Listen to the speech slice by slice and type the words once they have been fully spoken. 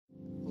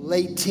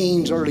late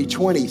teens, early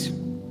 20s,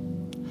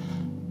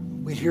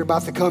 we'd hear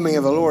about the coming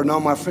of the Lord, and all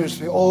my friends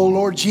would say, "Oh,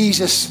 Lord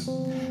Jesus,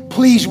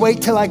 please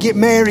wait till I get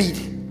married."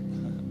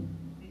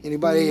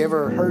 Anybody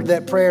ever heard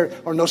that prayer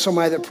or know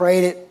somebody that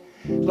prayed it?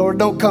 "Lord,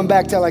 don't come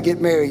back till I get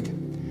married."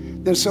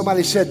 Then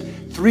somebody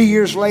said 3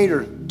 years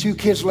later, 2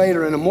 kids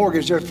later, and a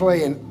mortgage, they're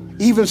praying,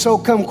 "Even so,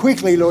 come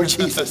quickly, Lord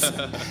Jesus."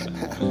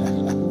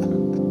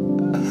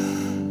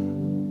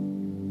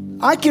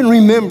 I can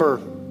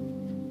remember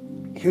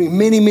hearing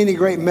many, many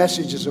great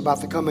messages about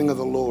the coming of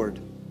the Lord.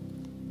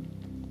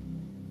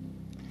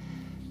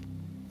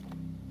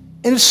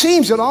 And it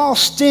seems it all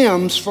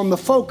stems from the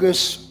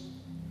focus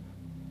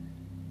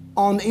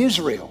on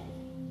Israel.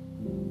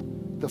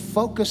 The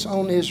focus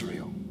on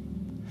Israel.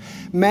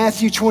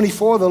 Matthew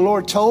 24, the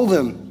Lord told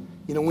them,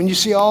 when you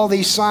see all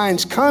these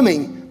signs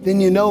coming,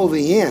 then you know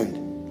the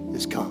end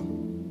has come.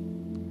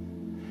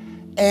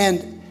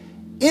 And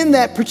in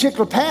that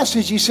particular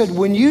passage, he said,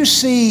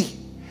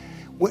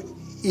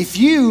 if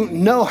you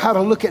know how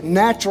to look at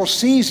natural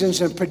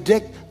seasons and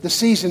predict the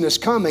season that's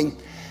coming,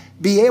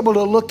 be able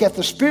to look at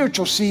the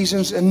spiritual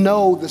seasons and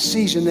know the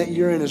season that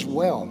you're in as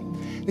well.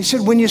 He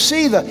said, when you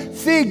see the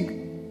fig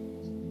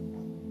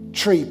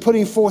tree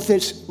putting forth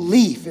its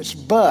leaf, its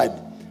bud,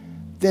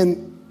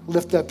 then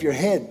lift up your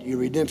head, your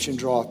redemption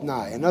draweth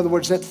nigh. In other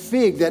words, that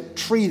fig, that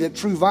tree, that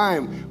true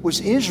vine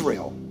was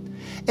Israel.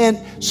 And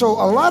so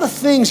a lot of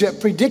things that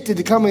predicted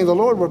the coming of the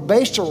Lord were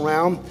based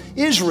around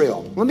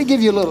Israel. Let me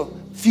give you a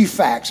few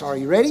facts. Are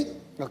you ready?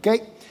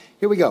 Okay,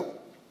 here we go.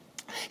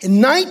 In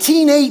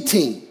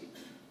 1918,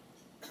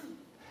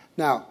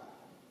 now,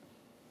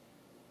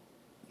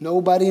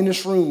 nobody in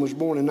this room was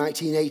born in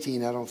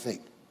 1918, I don't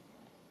think.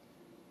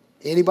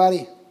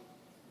 Anybody?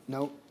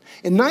 No.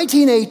 In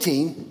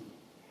 1918,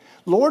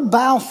 Lord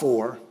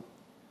Balfour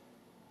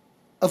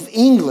of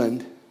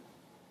England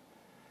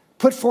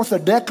put forth a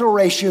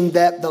declaration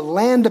that the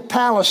land of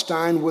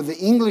Palestine, where the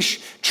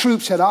English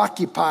troops had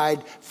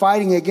occupied,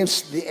 fighting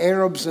against the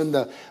Arabs and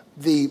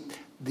the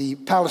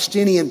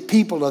Palestinian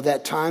people of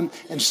that time,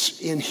 and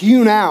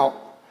hewn out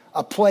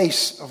a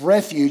place of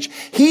refuge,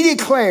 he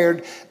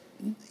declared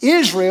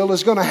Israel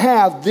is going to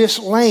have this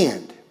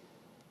land.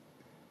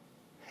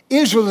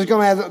 Israel is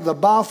going to have the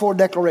Balfour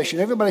Declaration.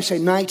 Everybody say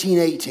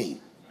 1918.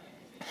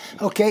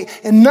 Okay,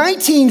 in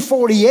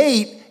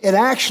 1948, it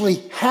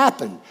actually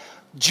happened.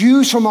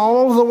 Jews from all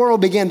over the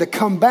world began to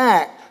come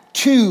back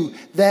to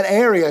that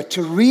area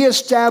to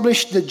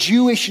reestablish the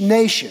Jewish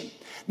nation.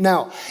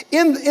 Now,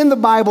 in the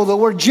Bible, the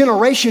word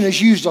generation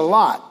is used a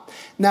lot.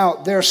 Now,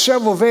 there are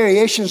several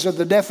variations of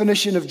the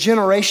definition of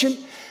generation.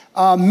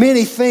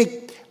 Many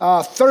think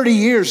 30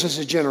 years is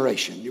a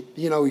generation.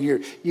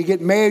 You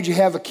get married, you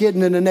have a kid,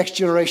 and then the next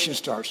generation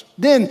starts.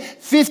 Then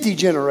 50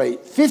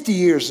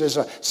 years is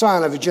a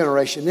sign of a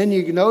generation. Then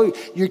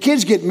your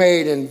kids get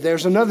married, and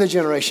there's another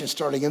generation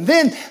starting. And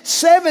then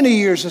 70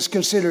 years is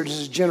considered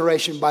as a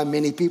generation by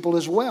many people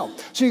as well.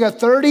 So you got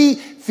 30,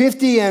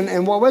 50,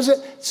 and what was it?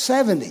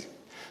 70.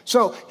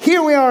 So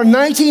here we are in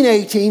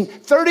 1918,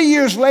 30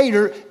 years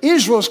later,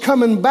 Israel's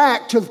coming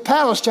back to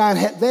Palestine.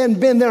 They hadn't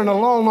been there in a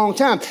long, long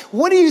time.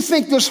 What do you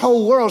think this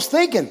whole world's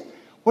thinking?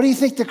 What do you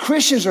think the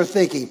Christians are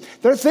thinking?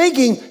 They're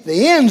thinking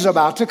the end's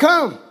about to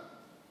come.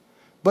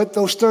 But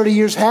those 30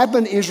 years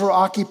happened. Israel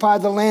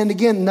occupied the land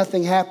again.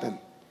 Nothing happened.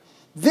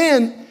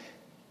 Then,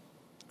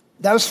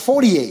 that was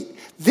 48.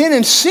 Then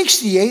in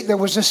 68, there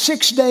was a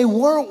 6-day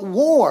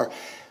war.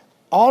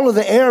 All of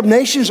the Arab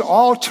nations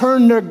all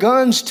turned their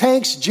guns,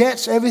 tanks,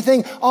 jets,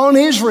 everything on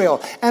Israel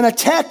and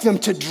attacked them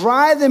to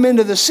drive them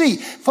into the sea.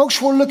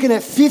 Folks, we're looking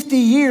at 50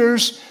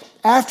 years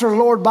after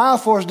Lord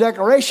Balfour's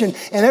declaration,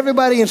 and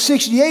everybody in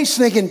 68 is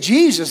thinking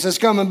Jesus is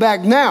coming back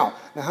now.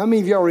 Now, how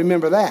many of y'all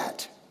remember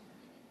that?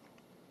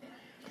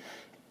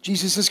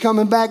 Jesus is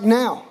coming back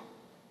now.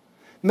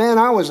 Man,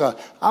 I was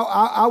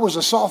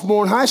a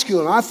sophomore in high school,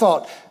 and I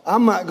thought,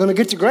 I'm not going to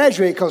get to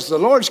graduate because the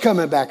Lord's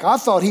coming back. I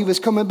thought he was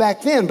coming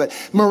back then, but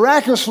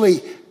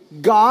miraculously,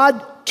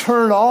 God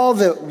turned all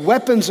the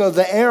weapons of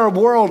the Arab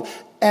world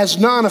as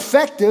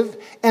non-effective,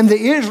 and the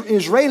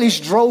Israelis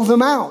drove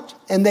them out,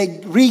 and they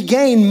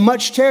regained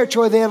much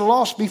territory they had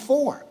lost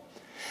before.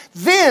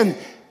 Then,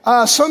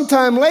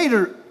 sometime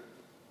later,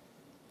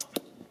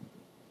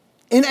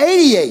 in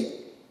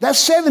 88, that's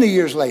 70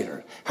 years later,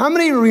 how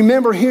many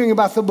remember hearing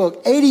about the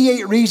book,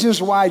 88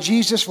 Reasons Why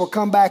Jesus Will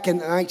Come Back in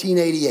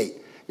 1988?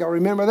 Y'all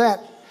remember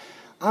that?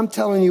 I'm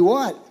telling you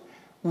what,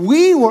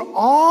 we were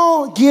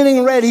all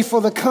getting ready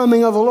for the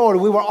coming of the Lord.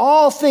 We were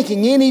all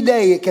thinking any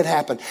day it could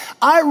happen.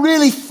 I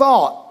really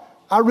thought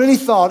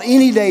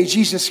any day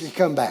Jesus could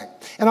come back.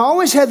 And I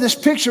always had this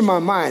picture in my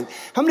mind.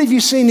 How many of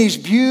you seen these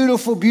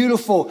beautiful,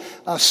 beautiful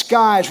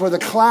skies where the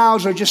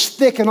clouds are just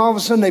thick and all of a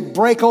sudden they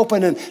break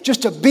open and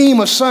just a beam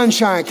of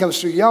sunshine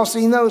comes through? Y'all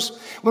seen those?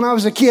 When I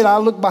was a kid, I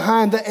looked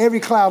behind every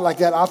cloud like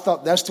that. I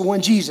thought that's the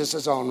one Jesus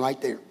is on right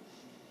there.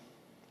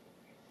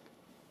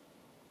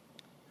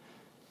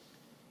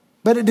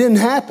 But it didn't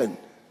happen.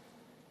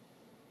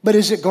 But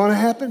is it going to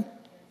happen?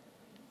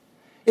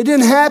 It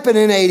didn't happen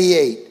in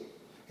 88.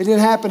 It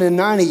didn't happen in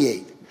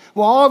 98.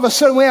 Well, all of a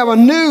sudden we have a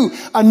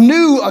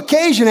new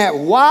occasion at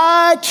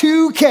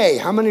Y2K.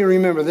 How many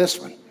remember this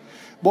one?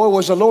 Boy,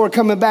 was the Lord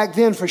coming back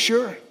then for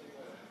sure.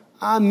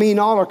 I mean,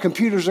 all our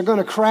computers are going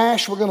to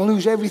crash. We're going to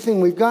lose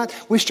everything we've got.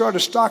 We started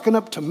stocking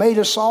up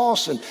tomato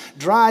sauce and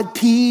dried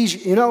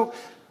peas. You know,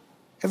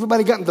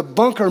 everybody got in the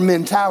bunker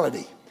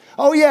mentality.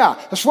 Oh, yeah,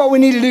 that's what we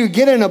need to do.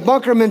 Get in a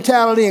bunker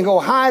mentality and go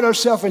hide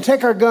ourselves and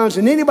take our guns.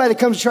 And anybody that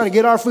comes to try to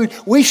get our food,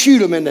 we shoot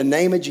them in the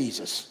name of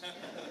Jesus.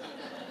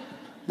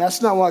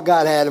 That's not what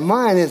God had in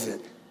mind, is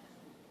it?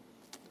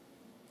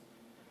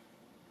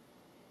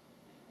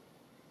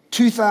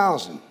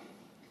 2000.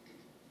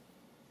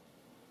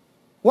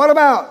 What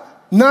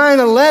about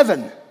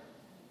 9/11?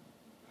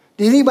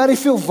 Did anybody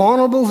feel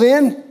vulnerable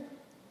then?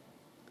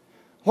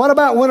 What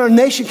about when our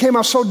nation came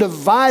out so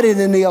divided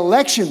in the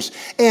elections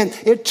and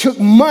it took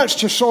months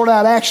to sort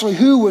out actually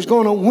who was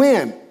going to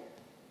win?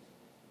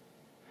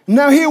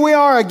 Now here we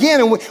are again,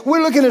 and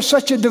we're looking at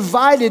such a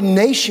divided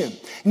nation.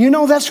 And you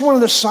know that's one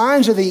of the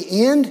signs of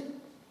the end.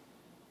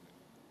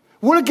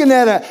 We're looking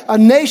at a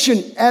nation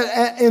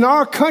in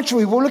our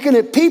country. We're looking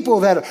at people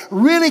that are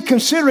really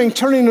considering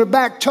turning their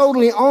back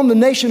totally on the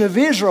nation of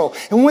Israel.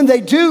 And when they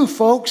do,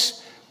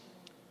 folks,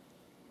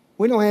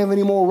 we don't have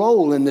any more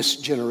role in this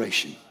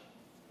generation.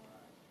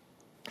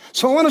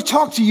 So I want to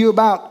talk to you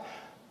about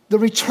the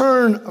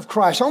return of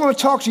Christ. I want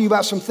to talk to you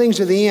about some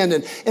things at the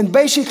end. And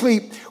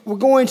basically, we're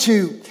going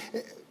to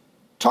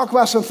talk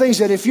about some things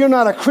that if you're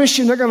not a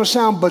Christian, they're going to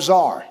sound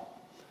bizarre.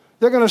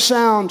 They're going to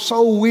sound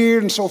so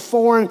weird and so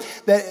foreign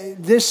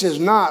that this is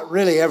not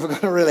really ever going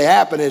to really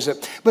happen, is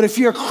it? But if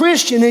you're a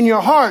Christian in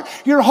your heart,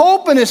 you're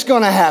hoping it's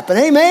going to happen.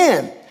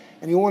 Amen.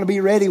 And you want to be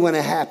ready when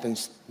it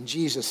happens. In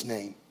Jesus'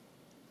 name.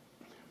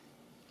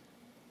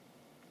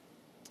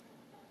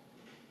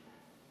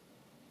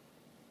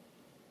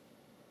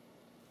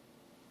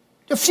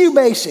 A few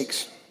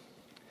basics.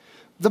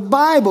 The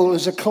Bible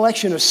is a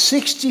collection of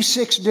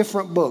 66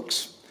 different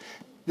books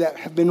that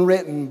have been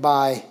written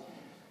by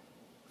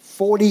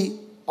 40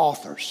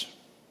 authors.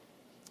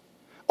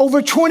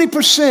 Over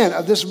 20%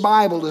 of this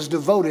Bible is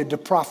devoted to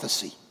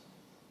prophecy.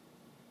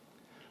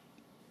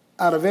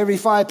 Out of every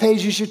 5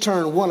 pages you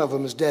turn, one of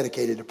them is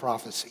dedicated to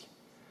prophecy.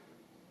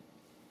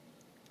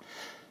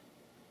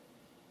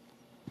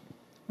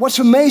 What's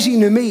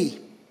amazing to me,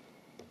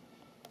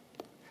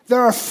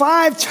 there are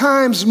 5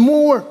 times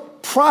more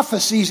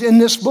prophecies in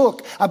this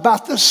book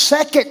about the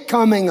second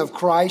coming of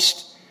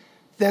Christ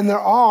than there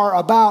are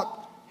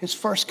about his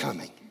first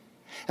coming.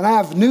 And I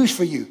have news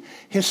for you.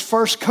 His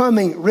first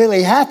coming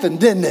really happened,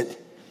 didn't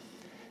it?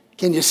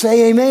 Can you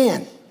say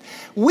amen?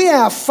 We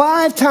have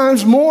 5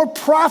 times more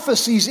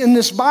prophecies in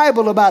this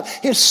Bible about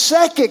his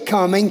second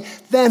coming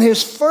than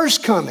his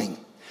first coming.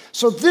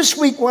 So this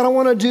week, what I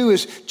want to do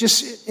is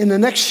just in the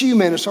next few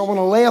minutes, I want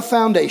to lay a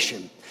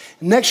foundation.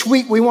 Next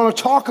week, we want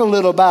to talk a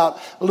little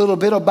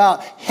bit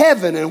about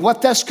heaven and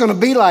what that's going to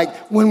be like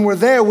when we're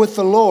there with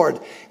the Lord.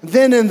 And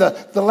then in the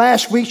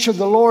last week, should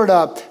the Lord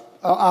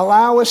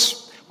allow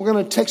us, we're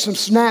going to take some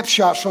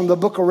snapshots from the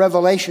book of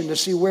Revelation to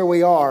see where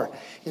we are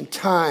in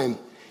time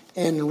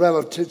and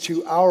relative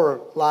to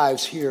our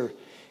lives here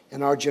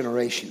in our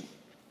generation.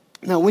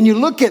 Now, when you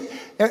look at,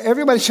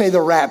 everybody say the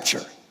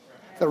rapture.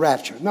 The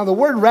rapture. Now, the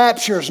word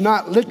rapture is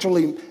not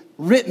literally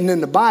written in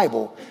the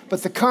Bible,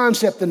 but the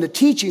concept and the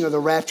teaching of the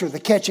rapture, the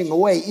catching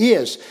away,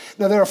 is.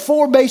 Now, there are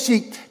 4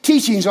 basic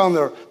teachings on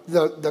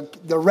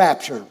the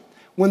rapture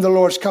when the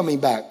Lord's coming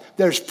back.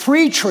 There's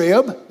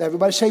pre-trib.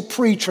 Everybody say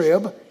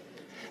pre-trib.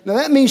 Now,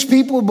 that means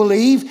people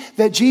believe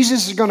that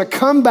Jesus is going to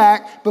come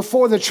back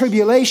before the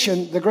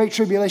tribulation, the great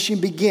tribulation,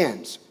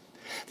 begins.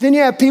 Then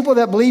you have people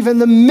that believe in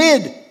the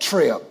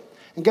mid-trib.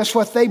 And guess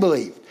what they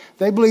believe?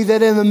 They believe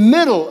that in the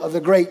middle of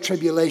the great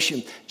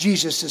tribulation,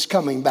 Jesus is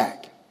coming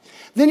back.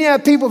 Then you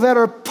have people that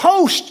are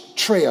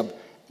post-trib.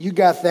 You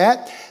got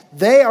that.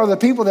 They are the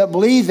people that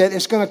believe that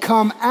it's going to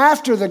come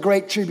after the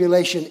great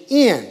tribulation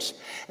ends.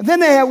 And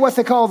then they have what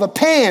they call the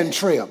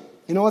pan-trib.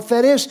 You know what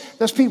that is?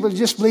 Those people that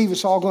just believe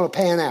it's all going to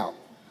pan out.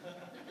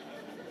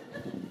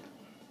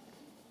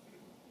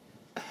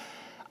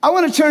 I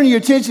want to turn your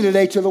attention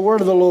today to the word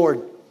of the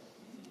Lord.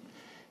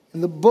 In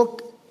the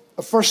book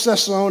of 1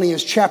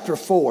 Thessalonians chapter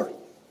 4.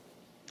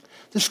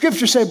 The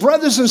scriptures say,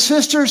 brothers and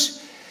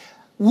sisters,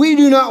 we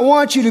do not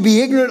want you to be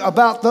ignorant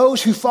about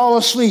those who fall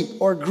asleep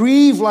or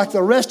grieve like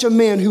the rest of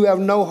men who have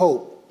no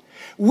hope.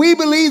 We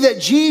believe that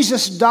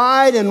Jesus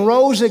died and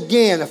rose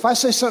again. If I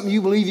say something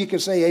you believe, you can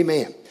say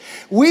amen.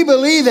 We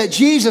believe that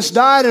Jesus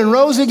died and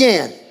rose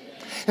again.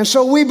 And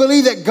so we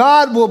believe that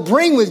God will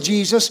bring with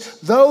Jesus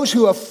those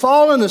who have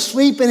fallen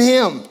asleep in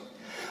him,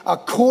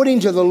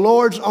 according to the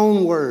Lord's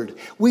own word.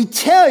 We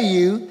tell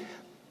you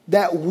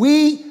that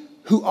we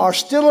who are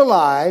still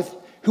alive,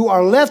 who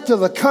are left till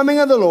the coming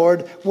of the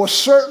Lord, will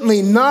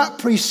certainly not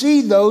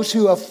precede those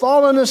who have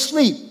fallen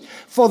asleep.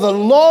 For the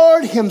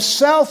Lord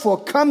himself will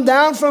come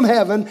down from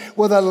heaven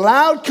with a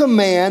loud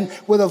command,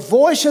 with a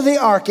voice of the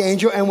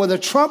archangel, and with the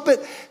trumpet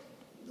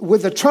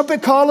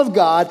call of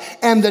God,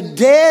 and the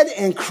dead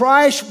in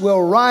Christ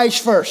will rise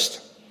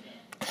first.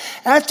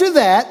 After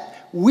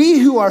that, we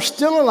who are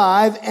still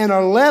alive and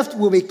are left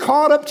will be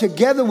caught up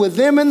together with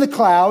them in the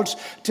clouds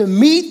to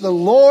meet the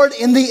Lord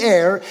in the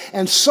air,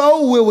 and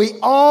so will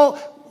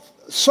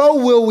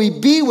we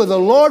be with the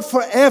Lord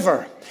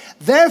forever.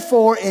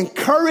 Therefore,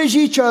 encourage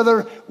each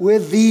other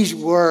with these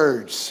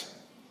words.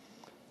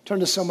 Turn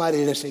to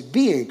somebody and say,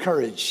 be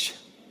encouraged.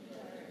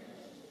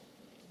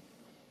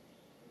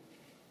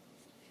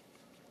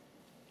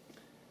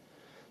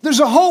 There's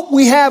a hope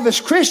we have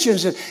as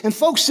Christians. And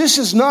folks, this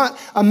is not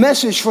a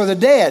message for the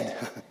dead.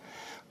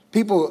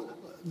 People,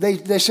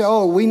 they say,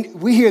 oh,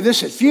 we hear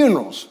this at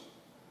funerals.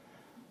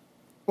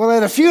 Well,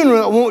 at a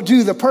funeral, it won't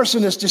do the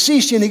person that's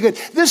deceased any good.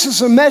 This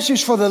is a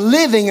message for the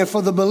living and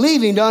for the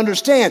believing to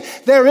understand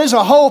there is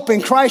a hope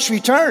in Christ's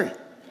return.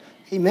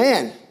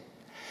 Amen.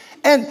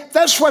 And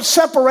that's what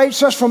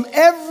separates us from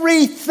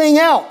everything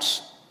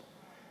else.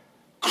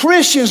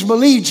 Christians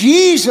believe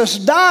Jesus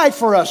died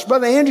for us.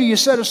 Brother Andrew, you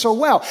said it so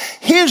well.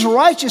 His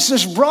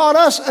righteousness brought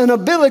us an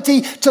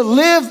ability to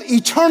live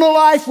eternal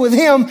life with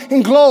him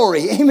in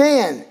glory.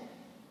 Amen.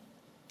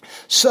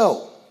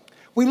 So,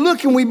 we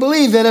look and we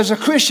believe that as a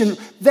Christian,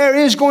 there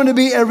is going to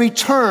be a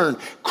return.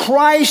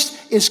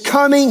 Christ is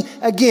coming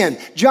again.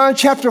 John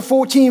chapter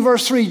 14,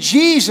 verse 3,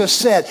 Jesus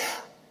said,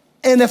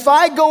 and if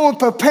I go and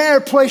prepare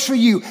a place for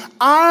you,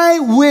 I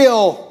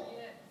will...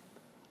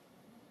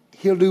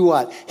 He'll do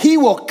what? He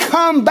will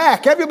come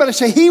back. Everybody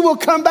say, he will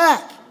come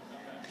back.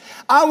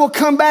 I will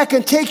come back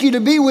and take you to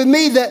be with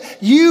me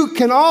that you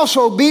can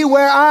also be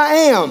where I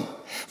am.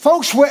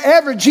 Folks,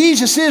 wherever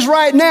Jesus is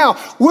right now,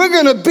 we're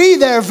going to be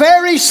there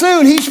very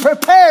soon. He's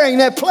preparing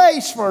that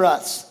place for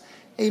us.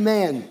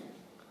 Amen.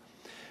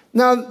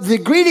 Now, the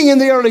greeting in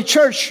the early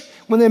church,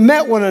 when they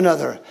met one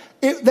another,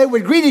 they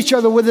would greet each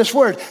other with this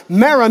word,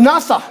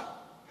 Maranatha.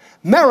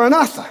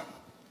 Maranatha.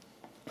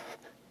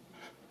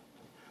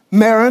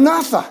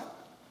 Maranatha.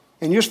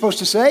 And you're supposed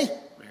to say?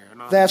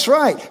 Maranatha. That's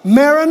right.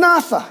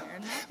 Maranatha.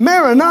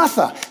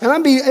 Maranatha.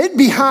 And it'd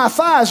be high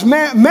fives.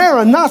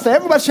 Maranatha.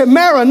 Everybody say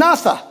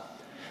Maranatha.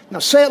 Now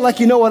say it like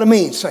you know what it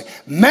means. Say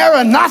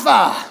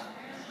Maranatha.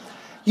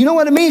 You know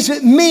what it means?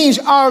 It means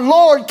our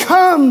Lord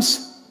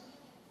comes.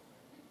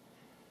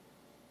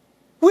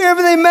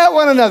 Wherever they met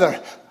one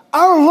another,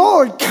 our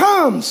Lord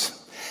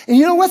comes. And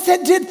you know what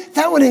that did?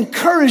 That would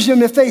encourage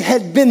them if they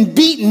had been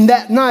beaten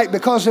that night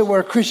because they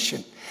were a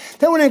Christian.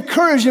 That would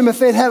encourage them if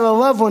they'd had a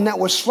loved one that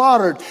was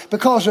slaughtered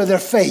because of their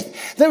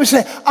faith. They would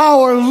say,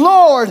 our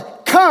Lord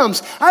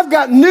comes. I've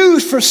got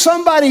news for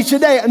somebody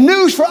today.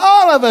 News for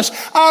all of us.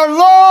 Our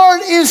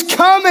Lord is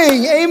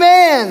coming.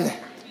 Amen.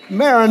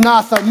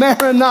 Maranatha,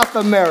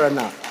 Maranatha,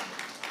 Maranatha.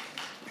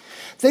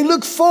 They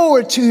look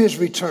forward to his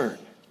return.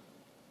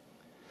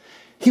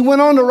 He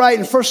went on to write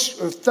in 1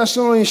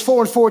 Thessalonians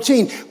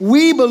 4:14,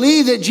 we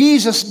believe that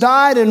Jesus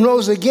died and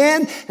rose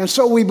again, and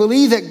so we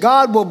believe that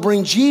God will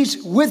bring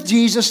with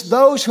Jesus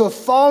those who have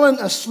fallen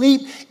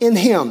asleep in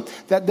him.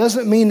 That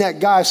doesn't mean that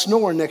guy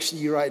snoring next to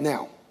you right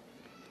now.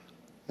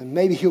 And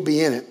maybe he'll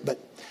be in it, but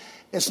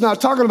it's not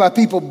talking about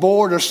people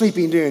bored or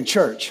sleeping during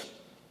church.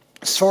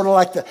 It's sort of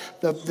like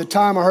the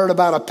time I heard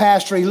about a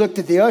pastor. He looked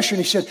at the usher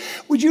and he said,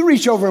 would you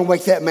reach over and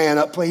wake that man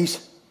up,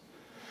 please?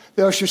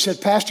 The usher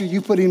said, Pastor,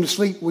 you put him to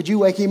sleep. Would you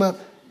wake him up?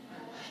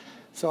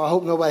 So I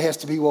hope nobody has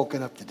to be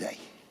woken up today.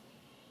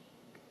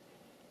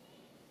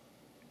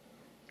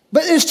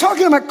 But it's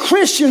talking about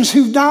Christians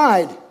who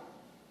died.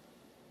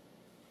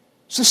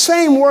 It's the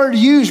same word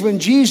used when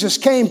Jesus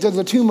came to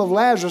the tomb of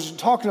Lazarus and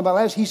talking about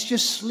Lazarus. He's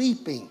just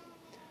sleeping.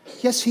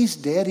 Yes, he's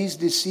dead. He's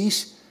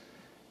deceased.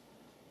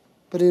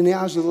 But in the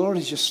eyes of the Lord,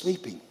 he's just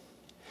sleeping.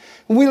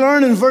 We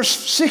learn in verse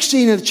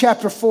 16 of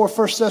chapter 4,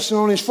 1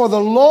 Thessalonians, for the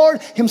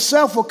Lord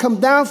himself will come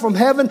down from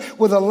heaven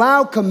with a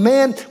loud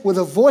command, with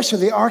the voice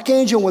of the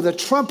archangel, with a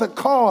trumpet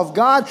call of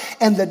God,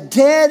 and the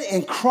dead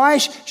in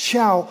Christ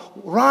shall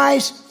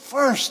rise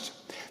first.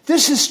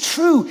 This is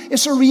true.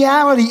 It's a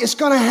reality. It's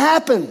going to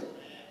happen.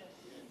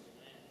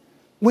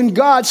 When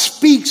God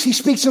speaks, he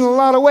speaks in a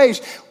lot of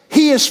ways.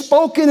 He has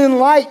spoken in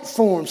light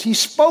forms. He's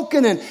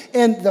spoken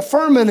and the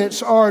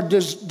firmaments are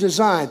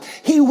designed.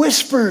 He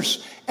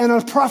whispers, and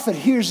a prophet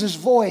hears his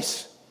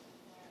voice.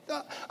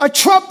 A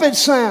trumpet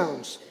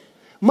sounds.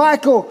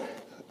 Michael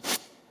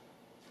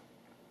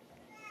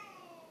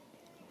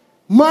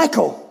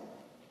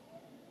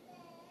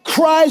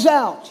cries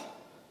out.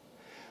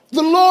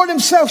 The Lord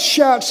himself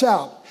shouts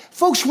out.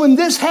 Folks, when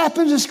this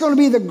happens, it's going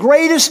to be the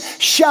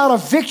greatest shout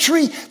of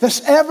victory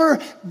that's ever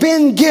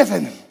been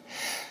given.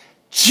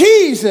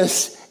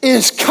 Jesus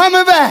is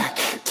coming back.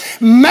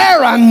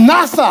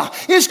 Maranatha.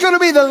 It's going to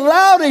be the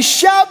loudest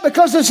shout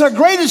because it's the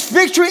greatest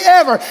victory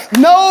ever.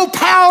 No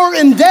power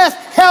in death,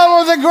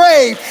 hell, or the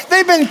grave.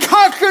 They've been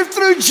conquered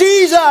through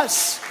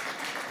Jesus.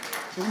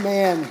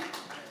 Amen.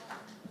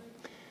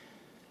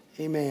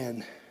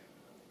 Amen.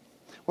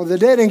 Well, the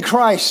dead in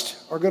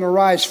Christ are going to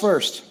rise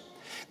first.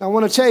 Now, I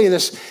want to tell you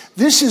this.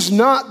 This is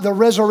not the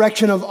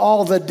resurrection of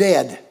all the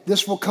dead.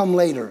 This will come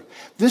later.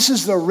 This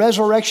is the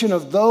resurrection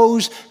of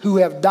those who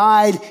have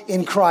died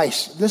in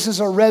Christ. This is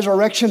a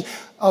resurrection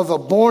of a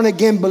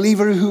born-again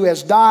believer who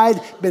has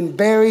died, been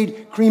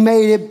buried,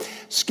 cremated,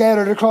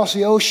 scattered across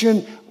the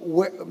ocean,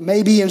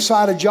 maybe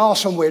inside a jar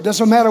somewhere. It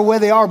doesn't matter where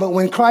they are, but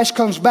when Christ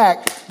comes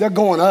back, they're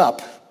going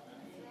up.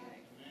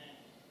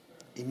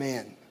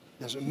 Amen.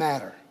 Doesn't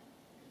matter.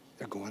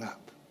 They're going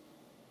up.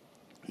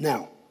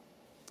 Now,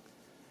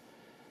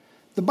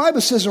 the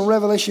Bible says in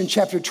Revelation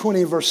chapter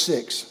 20, verse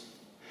 6,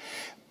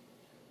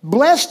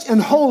 blessed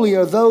and holy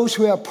are those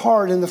who have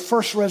part in the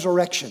first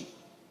resurrection.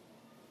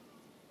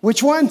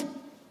 Which one?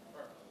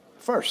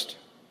 First.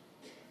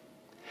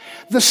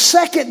 The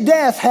second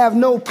death have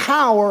no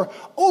power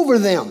over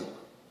them.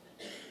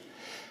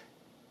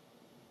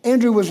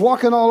 Andrew was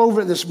walking all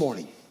over it this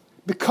morning.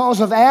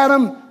 Because of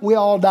Adam, we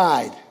all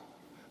died.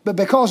 But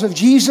because of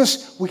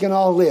Jesus, we can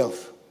all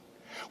live.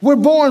 We're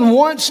born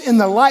once in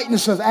the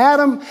likeness of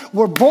Adam.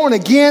 We're born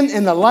again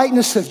in the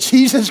likeness of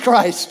Jesus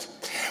Christ.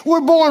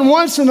 We're born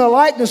once in the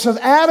likeness of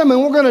Adam,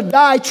 and we're going to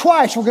die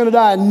twice. We're going to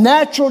die a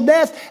natural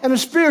death and a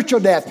spiritual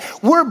death.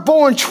 We're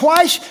born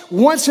twice,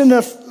 once in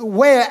the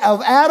way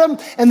of Adam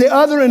and the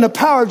other in the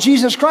power of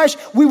Jesus Christ.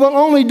 We will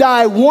only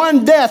die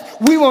one death.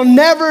 We will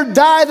never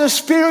die the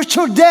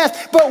spiritual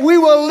death, but we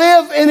will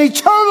live in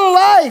eternal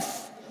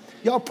life.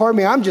 Y'all, pardon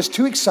me, I'm just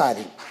too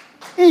excited.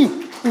 There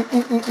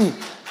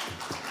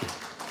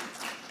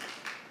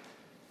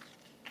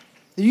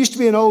used to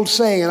be an old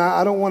saying, and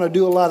I don't want to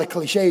do a lot of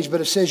cliches,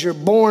 but it says you're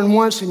born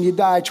once and you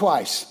die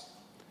twice.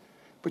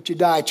 But you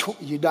die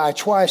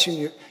twice,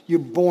 and you're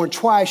born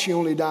twice, you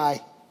only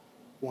die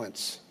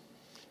once.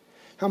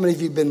 How many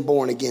of you have been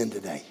born again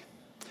today?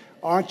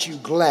 Aren't you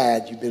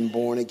glad you've been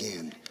born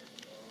again?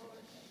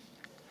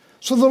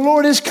 So the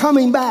Lord is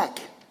coming back.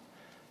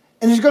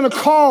 And he's going to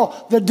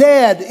call the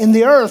dead in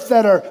the earth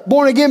that are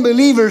born again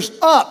believers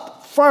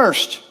up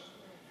first.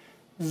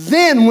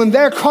 Then when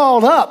they're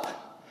called up,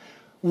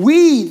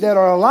 we that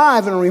are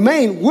alive and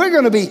remain, we're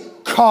going to be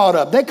caught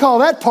up. They call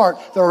that part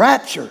the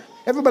rapture.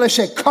 Everybody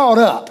say caught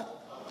up.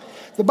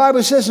 The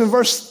Bible says in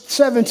verse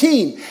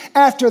 17,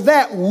 after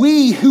that,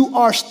 we who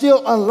are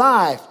still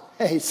alive,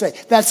 hey, say,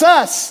 that's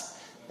us.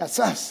 That's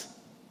us.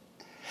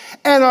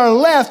 And are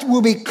left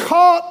will be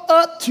caught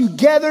up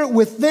together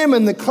with them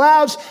in the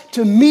clouds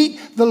to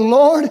meet the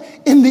Lord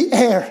in the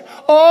air.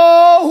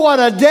 Oh, what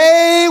a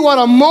day, what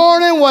a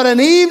morning, what an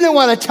evening,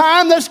 what a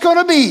time that's going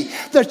to be.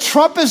 The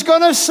trumpet's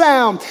going to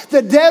sound.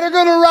 The dead are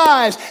going to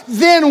rise.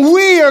 Then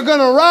we are going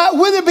to rise.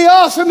 Wouldn't it be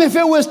awesome if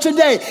it was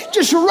today?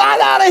 Just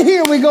right out of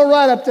here, we go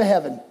right up to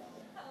heaven.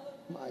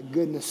 My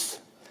goodness,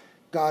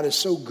 God is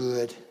so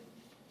good.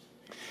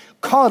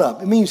 Caught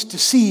up, it means to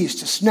seize,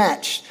 to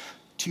snatch,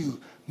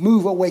 to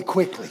move away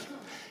quickly.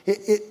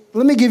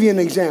 Let me give you an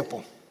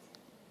example.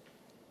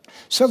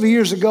 Several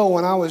years ago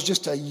when I was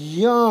just a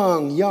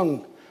young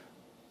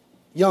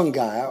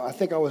guy, I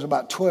think I was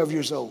about 12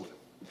 years old.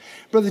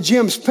 Brother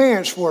Jim's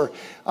parents were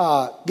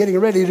getting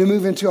ready to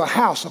move into a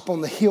house up on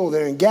the hill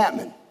there in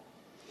Gatman.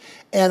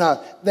 And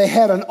they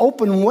had an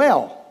open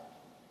well.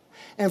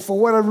 And for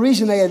whatever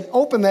reason, they had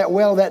opened that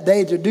well that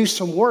day to do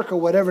some work or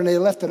whatever, and they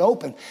left it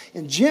open.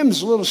 And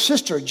Jim's little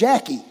sister,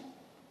 Jackie,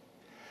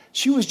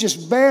 she was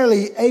just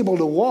barely able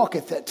to walk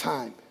at that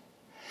time.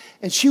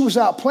 And she was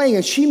out playing,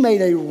 and she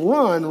made a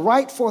run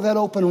right for that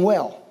open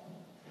well.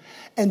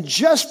 And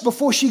just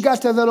before she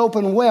got to that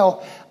open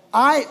well,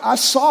 I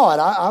saw it.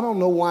 I don't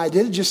know why I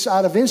did it, just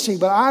out of instinct,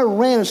 but I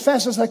ran as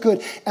fast as I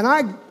could. And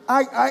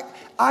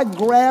I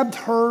grabbed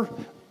her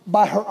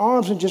by her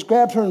arms and just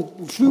grabbed her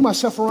and threw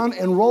myself around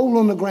and rolled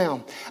on the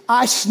ground.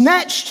 I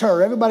snatched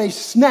her. Everybody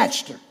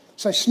snatched her.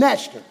 So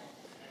snatched her.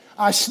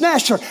 I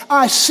snatched her.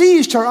 I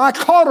seized her. I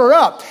caught her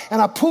up,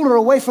 and I pulled her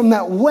away from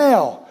that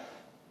well.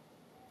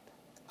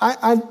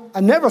 I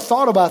never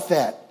thought about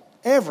that,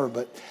 ever,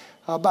 but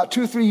about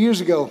 2 or 3 years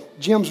ago,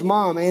 Jim's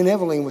mom, Aunt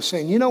Evelyn, was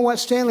saying, you know what,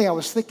 Stanley, I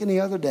was thinking the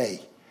other day,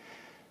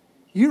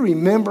 you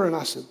remember? And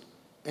I said,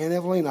 Aunt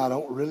Evelyn, I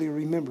don't really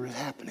remember it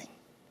happening.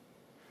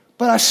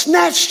 But I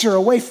snatched her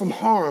away from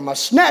harm. I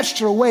snatched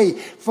her away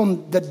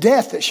from the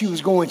death that she was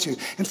going to.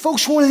 And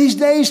folks, one of these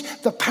days,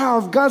 the power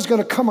of God's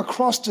going to come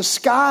across the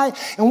sky,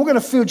 and we're going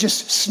to feel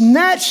just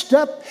snatched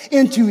up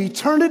into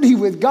eternity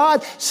with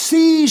God,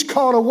 seized,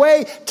 caught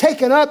away,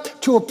 taken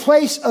up to a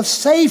place of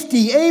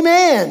safety.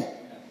 Amen.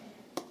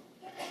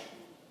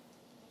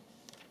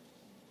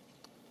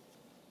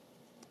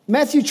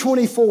 Matthew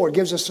 24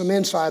 gives us some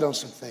insight on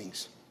some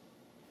things.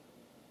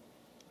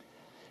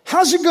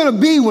 How's it going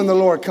to be when the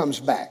Lord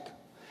comes back?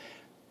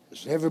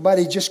 Is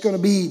everybody just going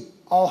to be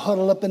all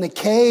huddled up in a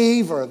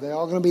cave, or are they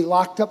all going to be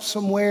locked up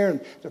somewhere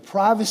in their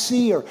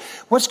privacy? Or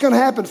what's going to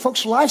happen?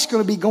 Folks, life's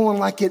going to be going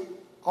like it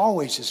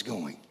always is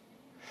going.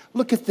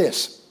 Look at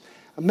this.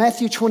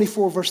 Matthew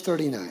 24, verse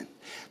 39.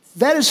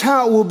 That is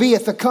how it will be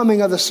at the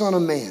coming of the Son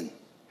of Man.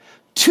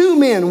 2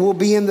 men will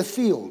be in the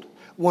field.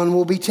 One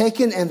will be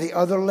taken and the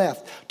other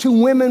left.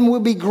 2 women will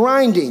be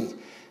grinding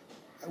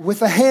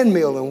with a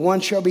handmill, and one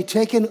shall be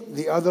taken,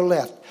 the other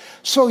left.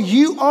 So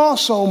you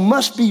also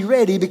must be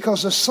ready,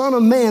 because the Son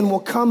of Man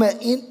will come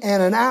at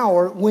an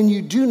hour when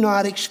you do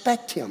not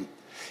expect him.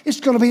 It's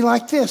going to be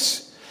like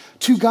this.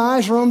 Two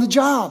guys are on the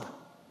job.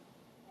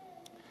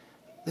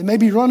 They may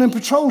be running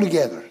patrol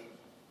together.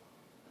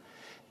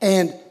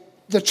 And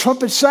the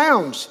trumpet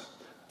sounds.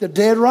 The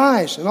dead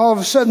rise. And all of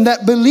a sudden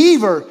that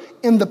believer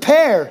in the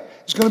pair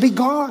is going to be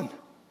gone.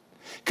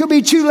 Could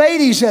be two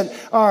ladies that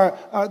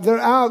they're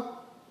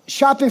out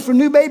shopping for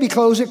new baby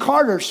clothes at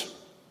Carter's.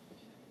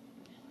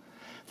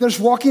 They're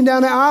just walking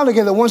down the aisle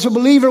together. One's a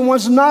believer,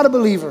 one's not a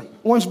believer.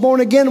 One's born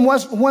again,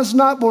 one's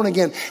not born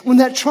again. When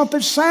that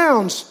trumpet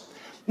sounds,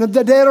 the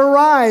dead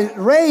are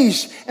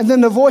raised, and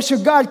then the voice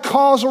of God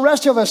calls the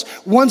rest of us.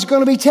 One's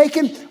going to be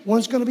taken,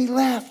 one's going to be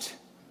left.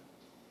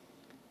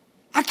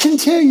 I can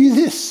tell you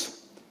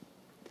this.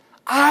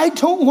 I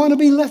don't want to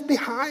be left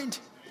behind.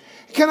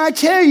 Can I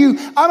tell you,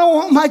 I don't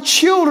want my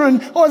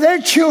children or their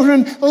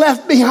children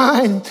left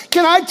behind.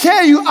 Can I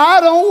tell you,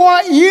 I don't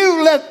want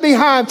you left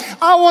behind.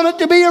 I want it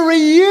to be a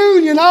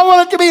reunion. I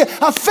want it to be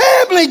a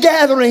family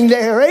gathering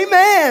there.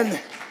 Amen.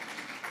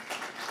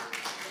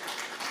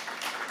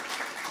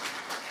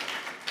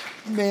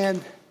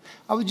 Man,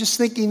 I was just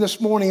thinking this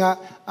morning, I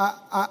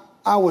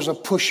was a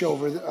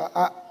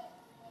pushover.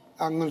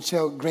 I'm going to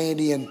tell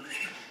Grandy and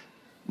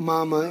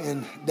Mama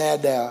and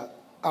Dad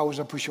I was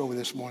a pushover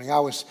this morning. I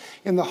was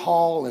in the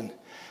hall and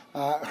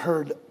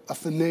heard a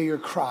familiar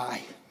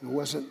cry. It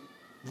wasn't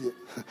the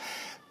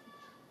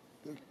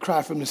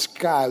cry from the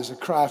sky. It was a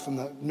cry from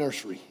the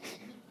nursery.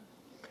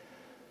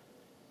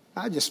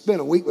 I just spent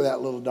a week with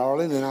that little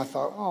darling, and I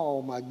thought,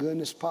 oh, my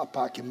goodness,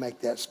 Papa can make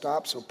that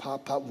stop. So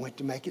Papa went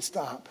to make it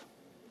stop.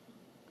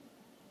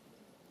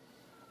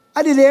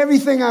 I did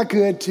everything I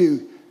could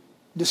to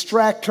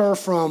distract her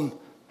from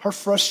her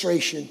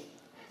frustration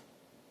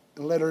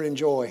and let her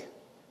enjoy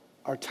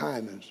our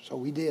time. And so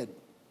we did.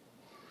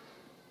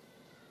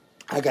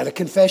 I got a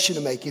confession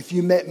to make. If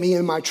you met me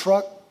in my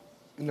truck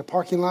in the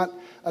parking lot,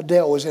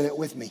 Adele was in it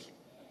with me.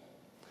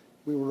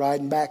 We were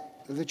riding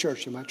back to the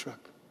church in my truck.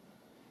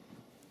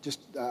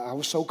 I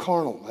was so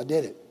carnal. I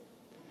did it.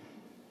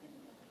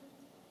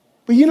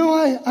 But you know,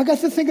 I got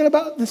to thinking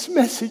about this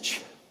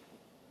message.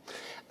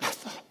 I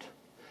thought,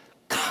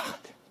 God,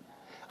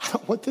 I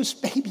don't want this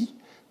baby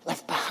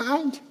left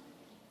behind.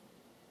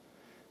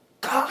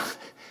 God,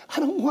 I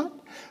don't want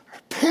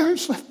our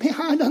parents left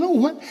behind. I don't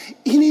want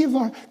any of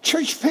our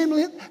church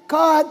family.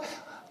 God,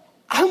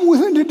 I'm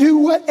willing to do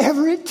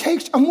whatever it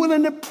takes. I'm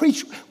willing to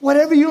preach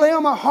whatever you lay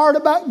on my heart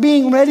about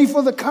being ready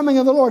for the coming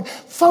of the Lord.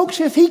 Folks,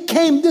 if he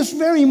came this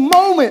very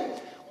moment,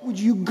 would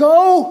you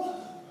go?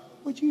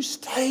 Would you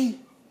stay?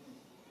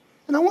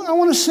 And I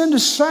want to send a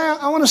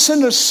sound. I want to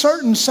send a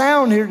certain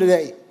sound here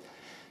today.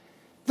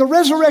 The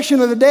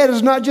resurrection of the dead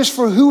is not just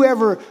for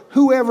whoever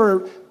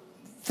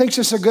thinks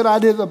it's a good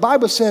idea. The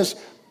Bible says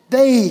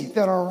they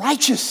that are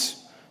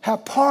righteous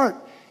have part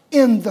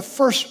in the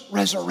first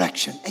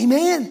resurrection.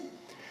 Amen.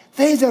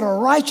 They that are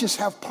righteous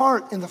have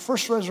part in the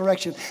first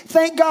resurrection.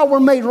 Thank God we're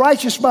made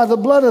righteous by the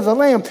blood of the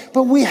Lamb,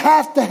 but we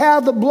have to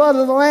have the blood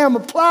of the Lamb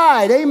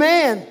applied.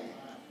 Amen.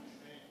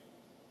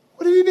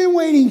 What have you been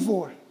waiting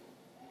for?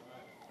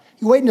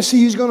 You waiting to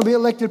see who's going to be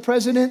elected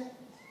president?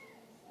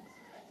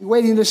 You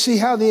waiting to see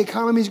how the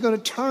economy is going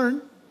to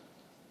turn?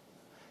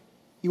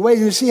 You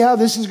waiting to see how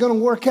this is going to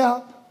work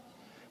out?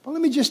 But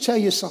let me just tell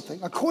you something.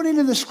 According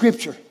to the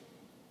Scripture,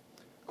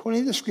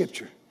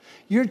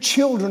 your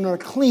children are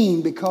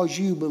clean because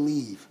you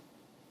believe.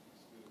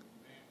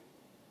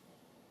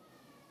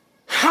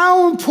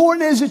 How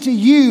important is it to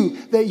you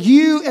that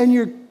you and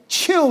your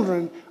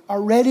children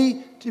are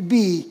ready to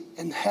be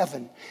in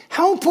heaven?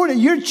 How important?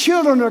 Your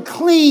children are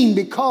clean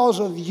because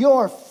of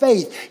your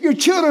faith. Your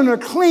children are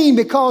clean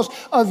because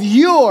of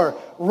your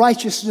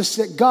righteousness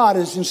that God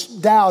has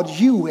endowed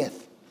you with.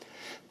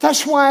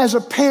 That's why as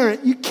a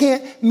parent, you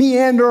can't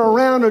meander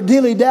around or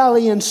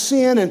dilly-dally in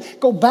sin and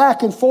go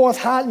back and forth,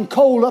 hot and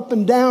cold, up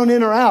and down,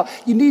 in or out.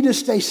 You need to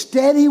stay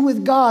steady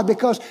with God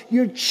because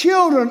your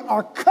children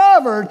are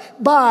covered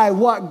by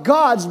what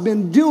God's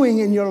been doing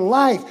in your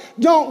life.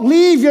 Don't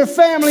leave your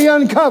family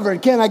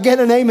uncovered. Can I get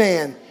an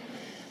amen?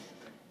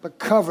 But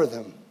cover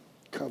them.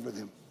 Cover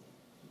them.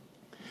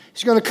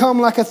 He's going to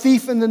come like a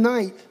thief in the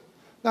night.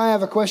 Now I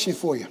have a question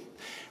for you.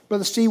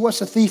 Brother Steve,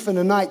 what's a thief in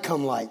the night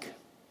come like?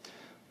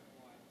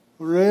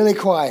 Really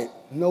quiet.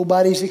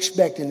 Nobody's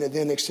expecting it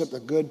then except a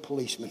good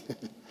policeman.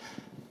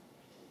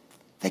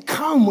 They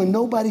come when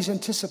nobody's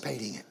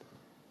anticipating it.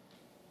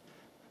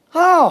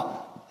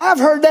 Oh, I've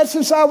heard that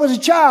since I was a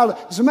child.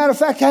 As a matter of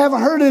fact, I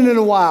haven't heard it in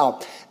a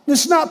while.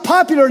 It's not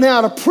popular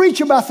now to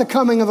preach about the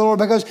coming of the Lord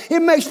because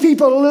it makes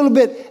people a little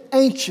bit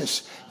anxious.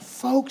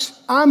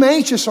 Folks, I'm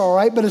anxious, all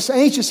right, but it's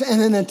anxious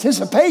and in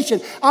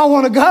anticipation. I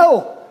want to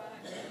go.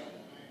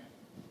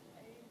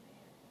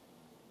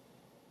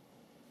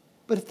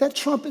 But if that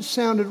trumpet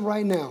sounded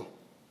right now,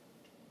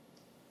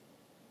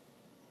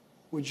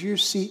 would your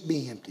seat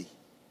be empty?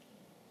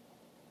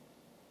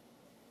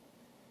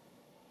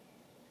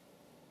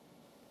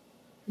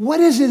 What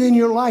is it in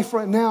your life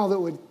right now that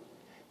would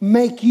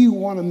make you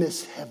want to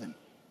miss heaven?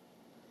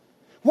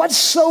 What's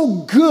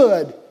so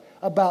good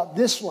about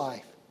this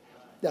life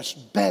that's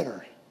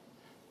better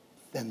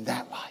than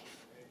that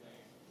life?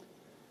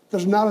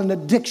 There's not an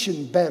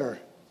addiction better.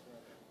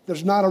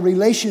 There's not a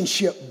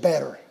relationship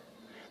better.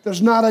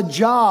 There's not a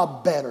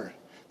job better.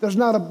 There's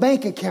not a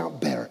bank account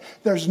better.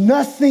 There's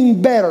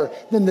nothing better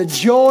than the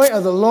joy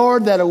of the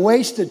Lord that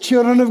awaits the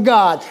children of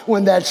God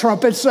when that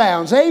trumpet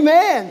sounds.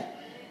 Amen.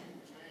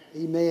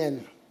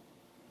 Amen.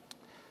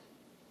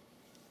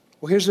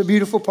 Well, here's the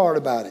beautiful part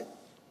about it.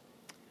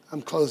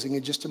 I'm closing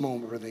in just a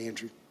moment, Brother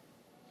Andrew.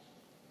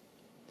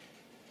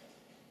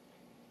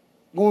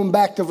 Going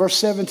back to verse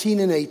 17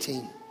 and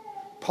 18,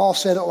 Paul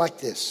said it like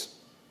this.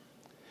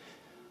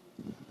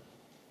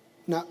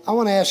 Now, I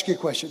want to ask you a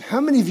question.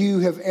 How many of you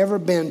have ever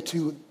been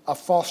to a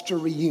Foster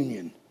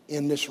reunion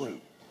in this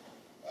room?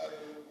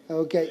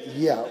 Okay,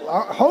 yeah.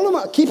 Hold them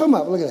up. Keep them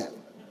up. Look at that.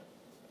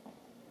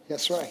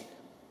 That's right.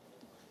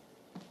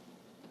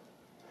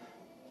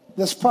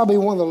 That's probably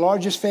one of the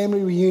largest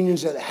family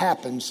reunions that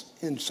happens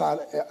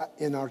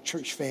in our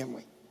church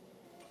family.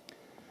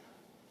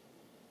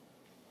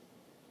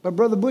 But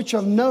Brother Butch,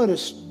 I've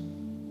noticed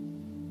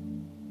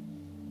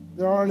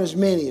there aren't as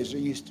many as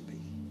there used to be.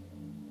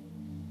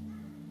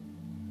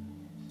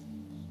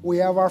 We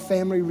have our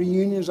family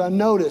reunions. I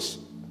notice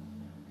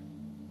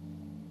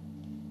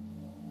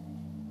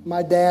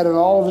my dad and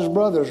all of his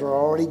brothers are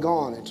already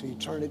gone into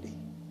eternity.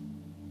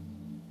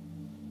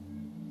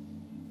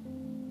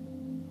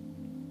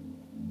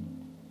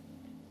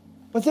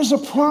 But there's a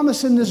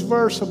promise in this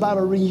verse about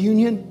a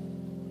reunion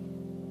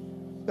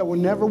that will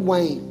never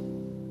wane.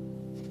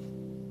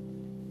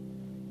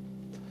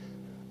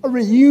 A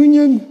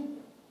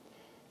reunion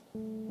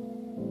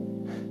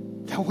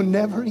that will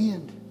never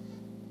end.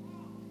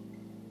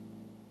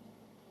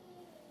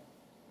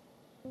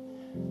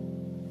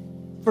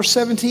 Verse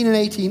 17 and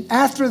 18.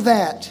 After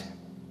that,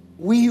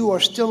 we who are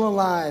still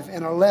alive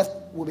and are left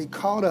will be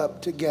caught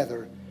up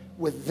together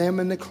with them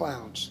in the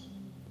clouds.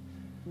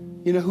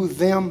 You know who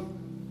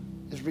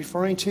them is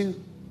referring to?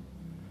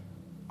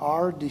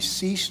 Our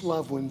deceased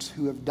loved ones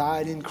who have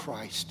died in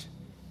Christ.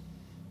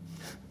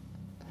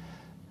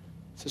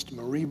 Sister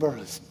Marie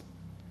Burleson.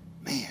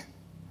 Man,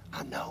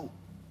 I know.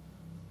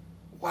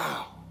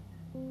 Wow.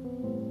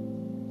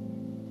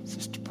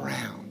 Sister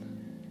Brown.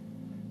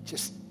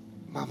 Just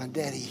Mom and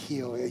Daddy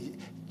Hill.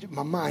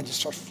 My mind just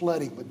starts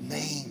flooding with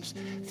names,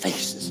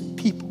 faces, and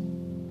people.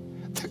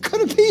 They're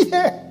going to be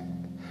there.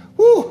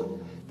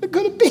 Woo! They're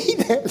going to be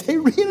there. They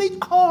really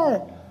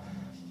are.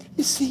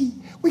 You see,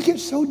 we get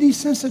so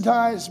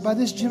desensitized by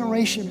this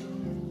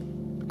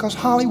generation because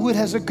Hollywood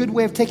has a good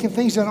way of taking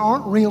things that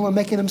aren't real and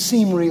making them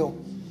seem real.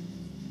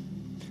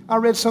 I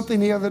read something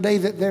the other day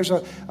that there's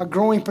a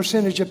growing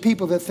percentage of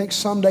people that think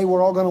someday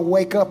we're all going to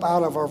wake up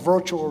out of our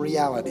virtual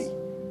reality.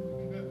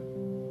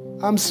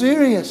 I'm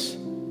serious.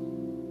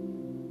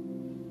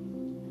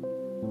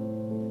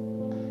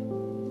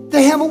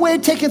 They have a way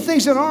of taking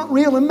things that aren't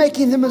real and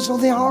making them as though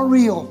they are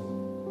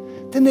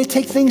real. Then they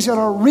take things that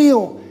are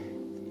real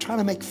and try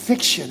to make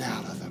fiction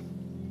out of them.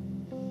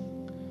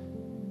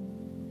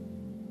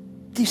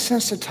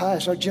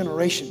 Desensitize our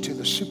generation to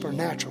the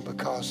supernatural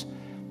because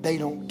they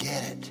don't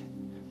get it.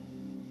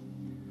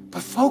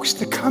 But folks,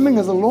 the coming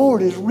of the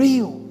Lord is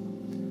real.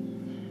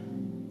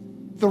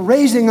 The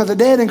raising of the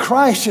dead in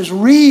Christ is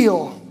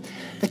real.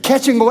 The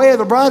catching away of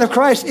the bride of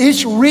Christ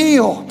is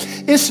real.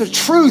 It's the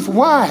truth.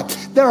 Why?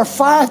 There are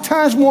 5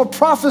 times more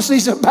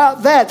prophecies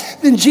about that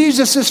than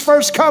Jesus'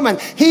 first coming.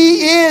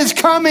 He is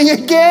coming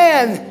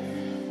again.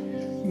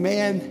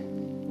 Amen.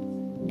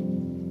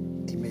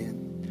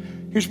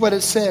 Amen. Here's what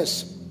it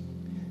says.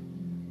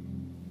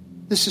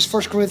 This is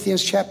 1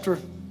 Corinthians chapter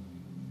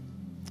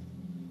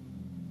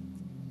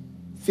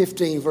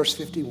 15, verse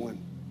 51.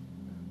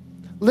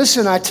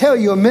 Listen, I tell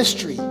you a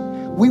mystery.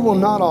 We will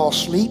not all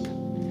sleep,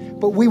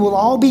 but we will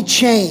all be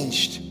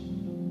changed.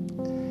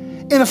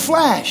 In a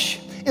flash,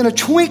 in a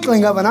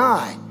twinkling of an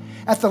eye,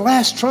 at the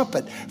last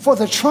trumpet. For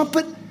the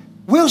trumpet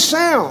will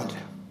sound.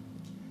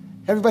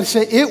 Everybody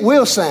say, it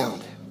will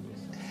sound.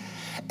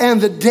 And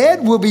the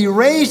dead will be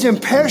raised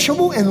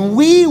imperishable, and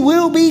we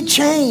will be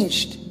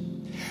changed.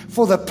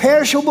 For the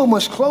perishable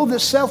must clothe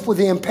itself with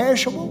the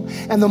imperishable,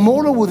 and the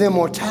mortal with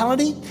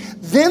immortality.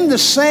 Then the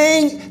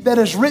saying that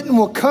is written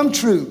will come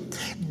true.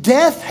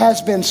 Death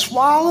has been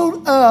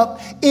swallowed up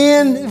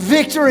in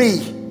victory.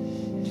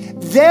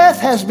 Death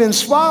has been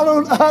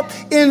swallowed up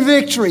in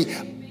victory.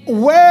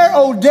 Where,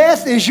 O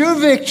death, is your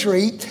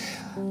victory?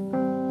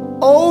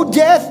 O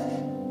death,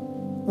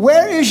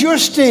 where is your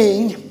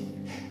sting?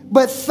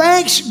 But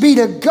thanks be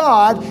to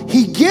God,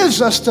 He gives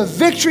us the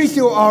victory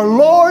through our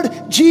Lord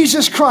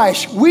Jesus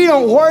Christ. We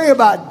don't worry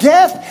about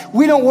death.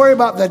 We don't worry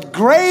about the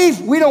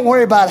grave. We don't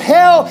worry about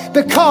hell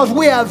because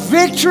we have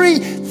victory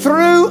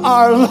through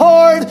our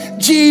Lord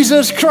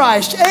Jesus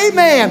Christ.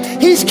 Amen.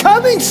 He's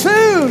coming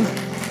soon.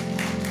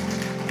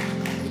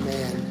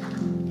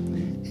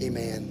 Amen.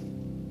 Amen.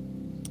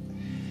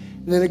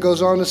 And then it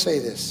goes on to say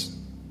this.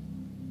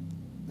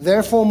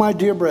 Therefore, my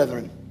dear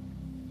brethren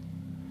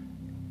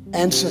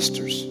and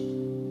sisters,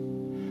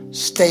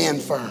 stand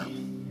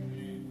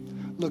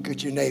firm. Look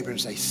at your neighbor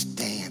and say,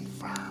 stand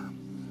firm.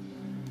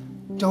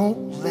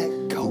 Don't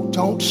let go.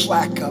 Don't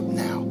slack up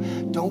now.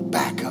 Don't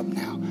back up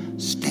now.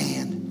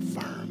 Stand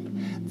firm.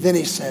 Then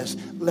he says,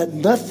 let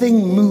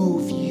nothing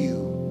move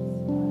you.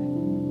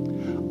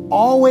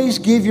 Always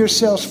give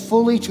yourselves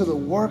fully to the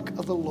work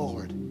of the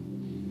Lord,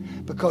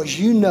 because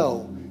you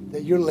know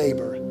that your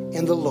labor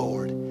in the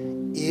Lord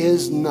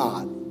is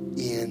not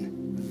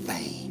in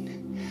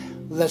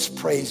vain. Let's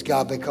praise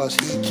God, because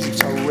he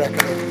keeps a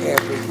record of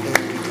everything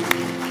we do.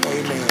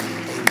 Amen.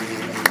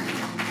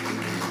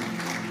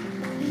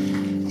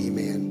 Amen.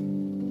 Amen.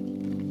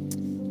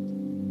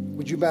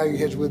 Would you bow your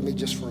heads with me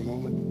just for a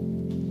moment?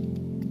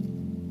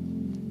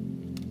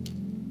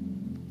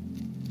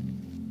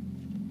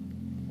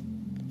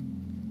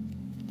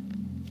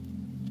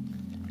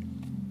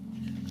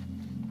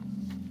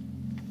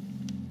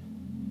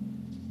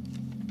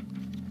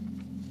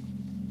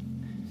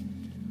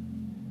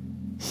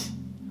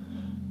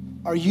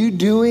 Are you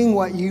doing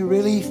what you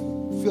really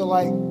feel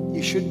like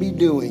you should be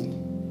doing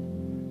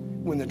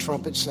when the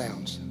trumpet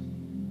sounds?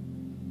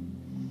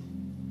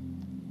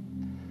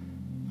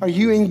 Are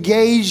you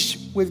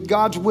engaged with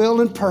God's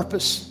will and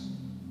purpose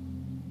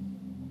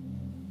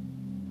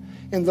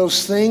in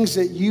those things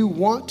that you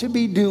want to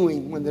be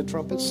doing when the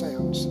trumpet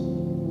sounds?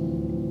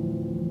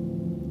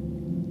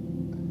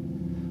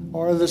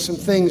 Or are there some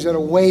things that are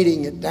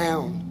weighting it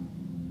down,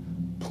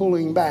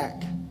 pulling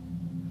back,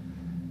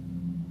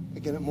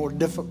 making it more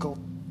difficult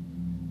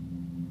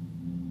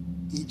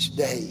each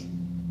day?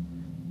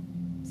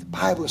 The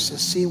Bible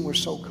says, seeing we're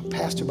so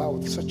compassed about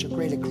with such a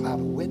great a cloud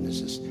of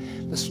witnesses,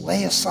 let's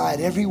lay aside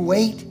every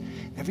weight,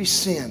 every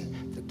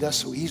sin that does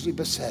so easily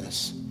beset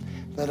us.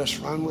 Let us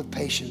run with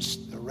patience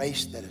the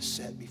race that is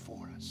set before us.